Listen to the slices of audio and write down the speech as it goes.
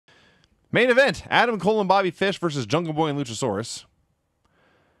Main event, Adam Cole and Bobby Fish versus Jungle Boy and Luchasaurus.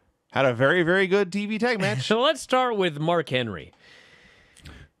 Had a very, very good TV tag match. So let's start with Mark Henry.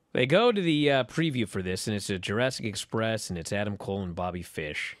 They go to the preview for this, and it's a Jurassic Express, and it's Adam Cole and Bobby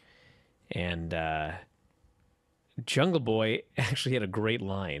Fish. And Jungle Boy actually had a great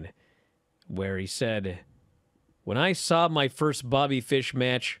line where he said, "When I saw my first Bobby Fish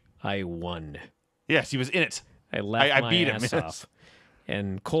match, I won." Yes, he was in it. I laughed I my beat him. ass off.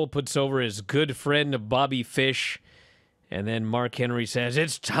 And Cole puts over his good friend Bobby Fish. And then Mark Henry says,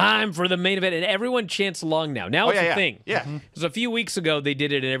 "It's time for the main event." And everyone chants along now. Now it's a thing. Yeah. Because a few weeks ago they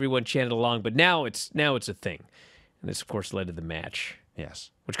did it and everyone chanted along. But now it's a thing. And this, of course, led to the match.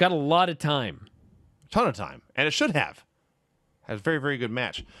 Yes. Which got a lot of time. Ton of time. And it should have. Had a very, very good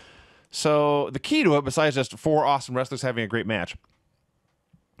match. So the key to it, besides just 4 awesome wrestlers having a great match,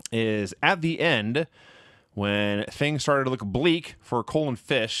 is at the end, when things started to look bleak for Cole and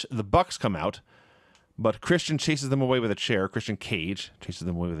Fish, the Bucks come out. But Christian chases them away with a chair. Christian Cage chases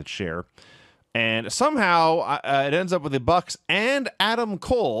them away with a chair. And somehow it ends up with the Bucks and Adam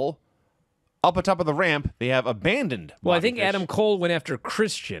Cole up atop of the ramp. They have abandoned Well, Bobby I think Fish. Adam Cole went after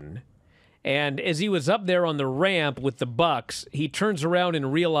Christian. And as he was up there on the ramp with the Bucks, he turns around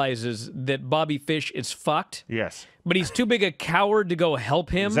and realizes that Bobby Fish is fucked. Yes. But he's too big a coward to go help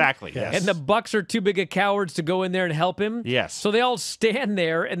him. Exactly, yes. And the Bucks are too big a cowards to go in there and help him. Yes. So they all stand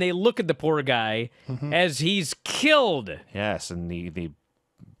there and they look at the poor guy as he's killed. Yes, and they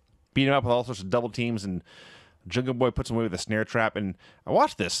beat him up with all sorts of double teams, and Jungle Boy puts him away with a snare trap. And I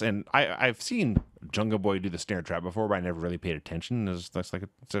watched this, and I've seen Jungle Boy do the snare trap before, but I never really paid attention. It's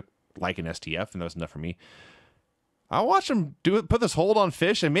like an STF, and that was enough for me. I watched him do it, put this hold on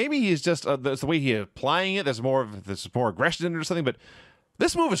Fish, and maybe he's just that's the way he's applying it. There's more aggression in it or something, but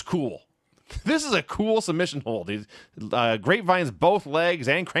this move is cool. This is a cool submission hold. He grapevines both legs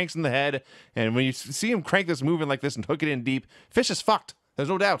and cranks in the head, and when you see him crank this move in like this and hook it in deep, Fish is fucked. There's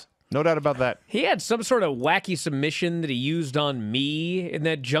no doubt. No doubt about that. He had some sort of wacky submission that he used on me in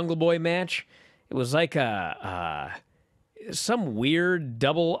that Jungle Boy match. It was like some weird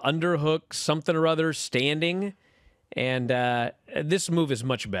double underhook, something or other, standing. And this move is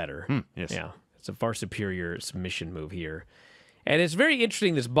much better. Yes. Yeah, it's a far superior submission move here. And it's very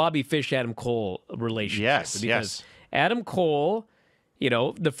interesting, this Bobby Fish-Adam Cole relationship. Yes, because Adam Cole,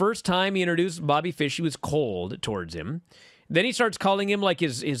 the first time he introduced Bobby Fish, he was cold towards him. Then he starts calling him like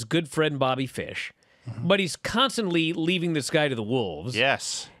his good friend Bobby Fish. But he's constantly leaving this guy to the wolves.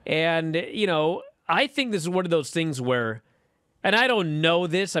 Yes. And, I think this is one of those things where, and I don't know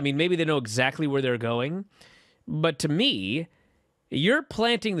this, I mean, maybe they know exactly where they're going, but to me, you're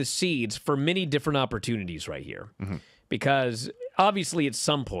planting the seeds for many different opportunities right here. Because obviously at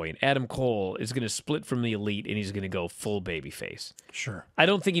some point, Adam Cole is going to split from the Elite and he's going to go full babyface. Sure. I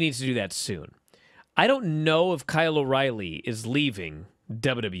don't think he needs to do that soon. I don't know if Kyle O'Reilly is leaving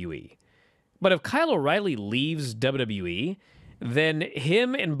WWE. But if Kyle O'Reilly leaves WWE, then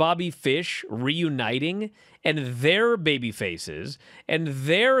him and Bobby Fish reuniting, and their baby faces, and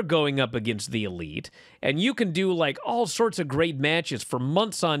they're going up against the Elite, and you can do like all sorts of great matches for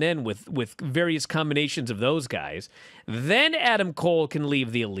months on end with various combinations of those guys. Then Adam Cole can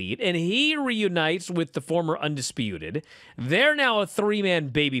leave the Elite, and he reunites with the former Undisputed. They're now a 3-man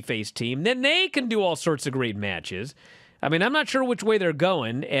babyface team. Then they can do all sorts of great matches. I mean, I'm not sure which way they're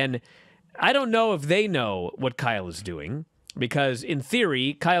going, and I don't know if they know what Kyle is doing. Because in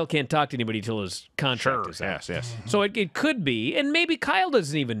theory, Kyle can't talk to anybody till his contract is out. Yes. So it could be, and maybe Kyle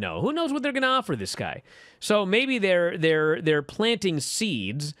doesn't even know. Who knows what they're going to offer this guy? So maybe they're planting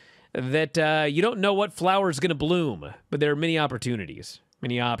seeds that you don't know what flower is going to bloom, but there are many opportunities,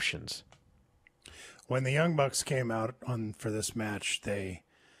 many options. When the Young Bucks came out for this match, they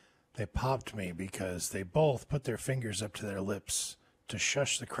popped me because they both put their fingers up to their lips to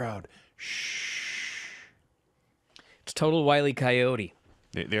shush the crowd. Shh. It's total Wile E. Coyote.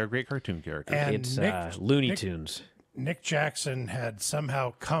 They are great cartoon characters. And It's Looney Tunes. Nick Jackson had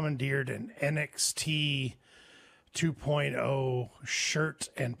somehow commandeered an NXT 2.0 shirt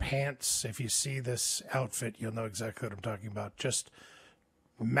and pants. If you see this outfit, you'll know exactly what I'm talking about. Just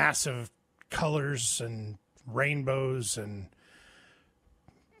massive colors and rainbows, and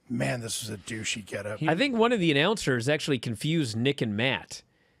man, this was a douchey getup. I think one of the announcers actually confused Nick and Matt.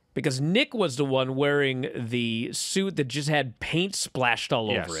 Because Nick was the one wearing the suit that just had paint splashed all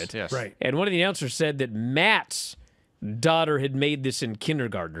over it. Yes. Right. And one of the announcers said that Matt's daughter had made this in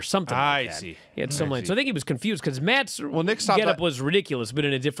kindergarten or something like that. I see. He had some line. So I think he was confused because Matt's Nick stopped getup that- was ridiculous, but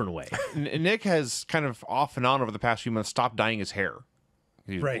in a different way. Nick has kind of off and on over the past few months stopped dyeing his hair.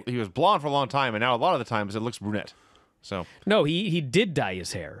 Right. He was blonde for a long time, and now a lot of the times it looks brunette. So No, he did dye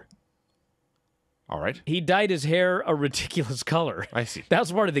his hair. All right. He dyed his hair a ridiculous color. I see. That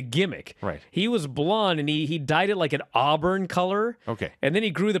was part of the gimmick. Right. He was blonde, and he dyed it like an auburn color. Okay. And then he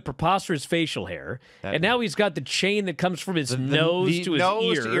grew the preposterous facial hair. And now he's got the chain that comes from his nose to his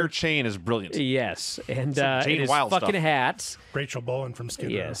nose ear. to ear chain is brilliant. Yes. And Jane his Wilde fucking stuff. hats. Rachel Bowen from Skid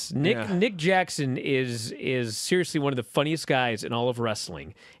Row. Yes. Nick Jackson is seriously one of the funniest guys in all of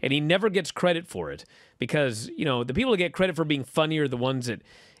wrestling. And he never gets credit for it because, the people that get credit for being funny are the ones that,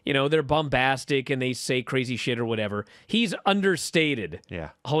 they're bombastic and they say crazy shit or whatever. He's understated. Yeah.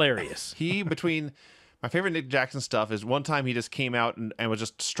 Hilarious. Between my favorite Nick Jackson stuff is one time he just came out and was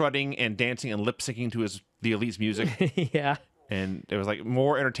just strutting and dancing and lip syncing to the Elite's music. Yeah. And it was like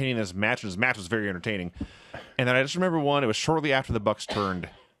more entertaining than his match. His match was very entertaining. And then I just remember one. It was shortly after the Bucks turned,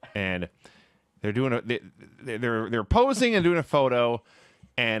 and they're doing they're posing and doing a photo,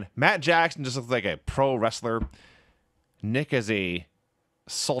 and Matt Jackson just looks like a pro wrestler. Nick has a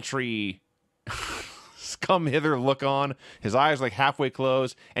sultry come hither look on. His eyes like halfway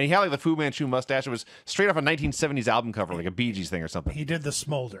closed, and he had like the Fu Manchu mustache. It was straight off a 1970s album cover, like a Bee Gees thing or something. He did the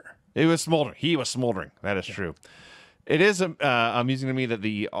smolder. It was smoldering. He was smoldering. That is true. It is amusing to me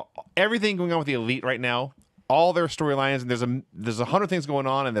that everything going on with the Elite right now, all their storylines, and there's 100 things going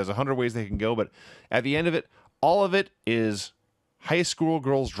on, and there's 100 ways they can go, but at the end of it, all of it is high school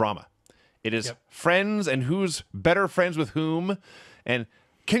girls drama. It is friends and who's better friends with whom, and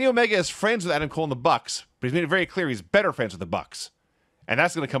Kenny Omega is friends with Adam Cole and the Bucks, but he's made it very clear he's better friends with the Bucks, and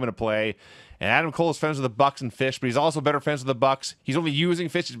that's going to come into play. And Adam Cole is friends with the Bucks and Fish, but he's also better friends with the Bucks. He's only using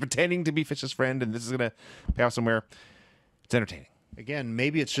Fish, he's pretending to be Fish's friend, and this is going to pay off somewhere. It's entertaining. Again,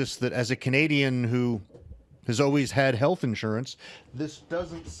 maybe it's just that as a Canadian who has always had health insurance, this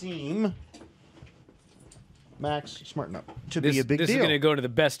doesn't seem, Max, smart enough to be a big deal. This is going to go to the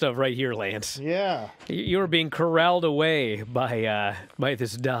best of right here, Lance. Yeah. You're being corralled away by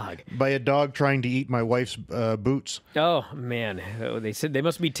this dog. By a dog trying to eat my wife's boots. Oh, man. They said they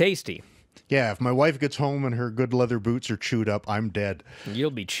must be tasty. Yeah, if my wife gets home and her good leather boots are chewed up, I'm dead.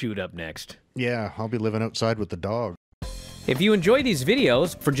 You'll be chewed up next. Yeah, I'll be living outside with the dog. If you enjoy these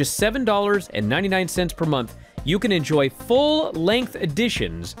videos, for just $7.99 per month, you can enjoy full-length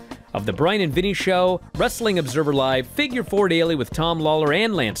editions of The Bryan Vinny Show, Wrestling Observer Live, Figure 4 Daily with Tom Lawler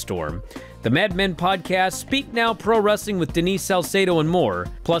and Lance Storm, the Mad Men Podcast, Speak Now Pro Wrestling with Denise Salcedo, and more,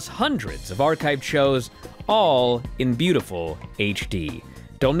 plus hundreds of archived shows, all in beautiful HD.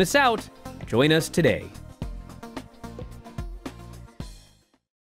 Don't miss out. Join us today.